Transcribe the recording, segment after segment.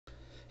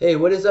Hey,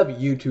 what is up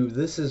YouTube?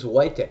 This is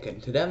Whitetech,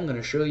 and today I'm going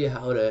to show you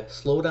how to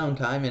slow down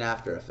time in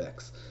After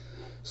Effects.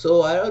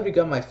 So I already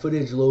got my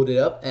footage loaded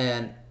up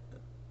and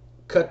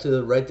cut to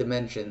the right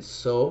dimensions.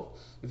 So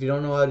if you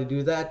don't know how to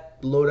do that,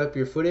 load up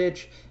your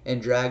footage and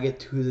drag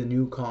it to the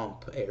new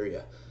comp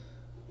area.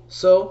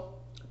 So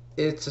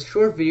it's a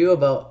short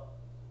video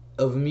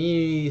of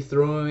me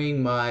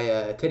throwing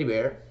my teddy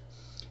bear,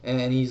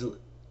 and he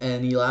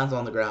lands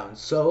on the ground.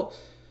 So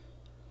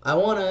I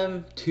want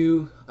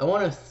to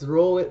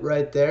throw it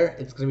right there.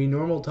 It's gonna be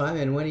normal time,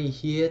 and when he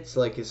hits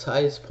like his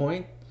highest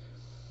point,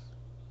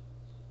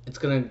 it's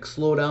gonna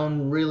slow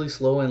down really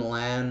slow and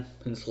land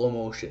in slow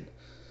motion.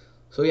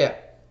 So yeah,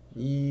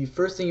 the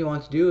first thing you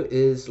want to do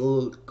is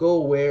go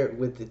where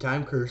with the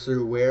time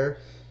cursor where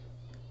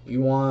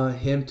you want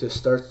him to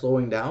start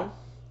slowing down,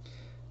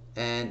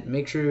 and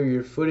make sure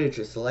your footage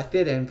is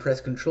selected and press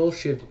Control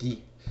Shift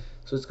D.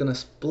 So it's going to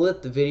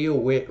split the video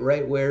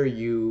right where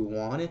you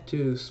want it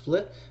to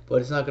split,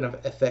 but it's not going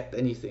to affect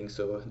anything,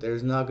 so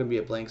there's not going to be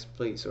a blank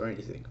space or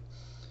anything.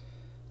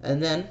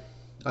 And then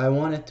I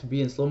want it to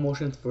be in slow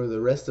motion for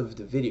the rest of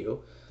the video.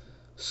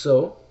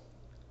 So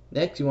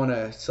next you want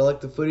to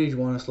select the footage you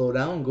want to slow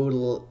down, go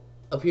to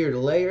up here to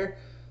layer,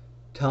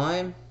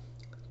 time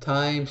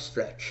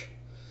stretch.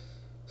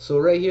 So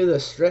right here the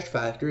stretch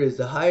factor is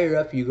the higher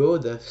up you go,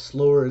 the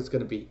slower it's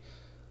going to be.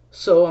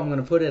 So I'm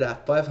going to put it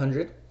at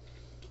 500.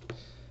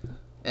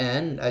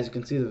 And as you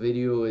can see, the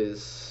video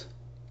is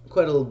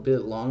quite a little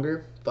bit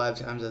longer, 5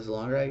 times as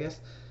longer, I guess.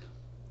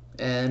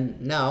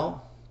 And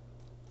now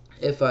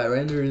if I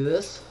render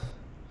this,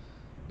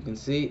 you can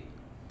see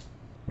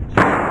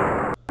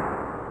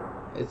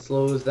it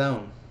slows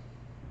down.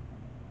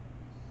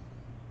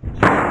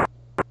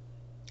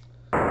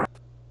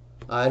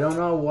 I don't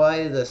know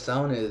why the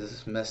sound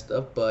is messed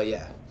up, but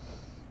yeah.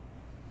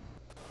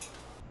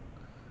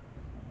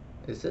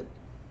 Is it?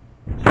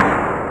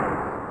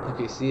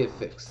 Okay, see, it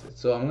fixed it.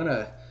 So I'm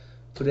gonna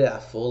put it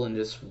at full and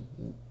just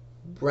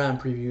brand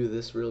preview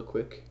this real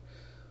quick.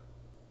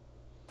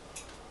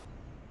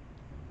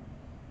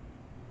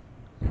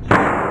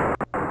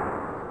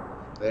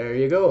 There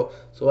you go.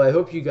 So I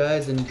hope you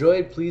guys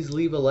enjoyed. Please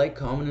leave a like,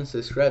 comment, and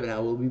subscribe, and I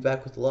will be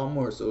back with a lot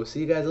more. So see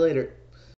you guys later.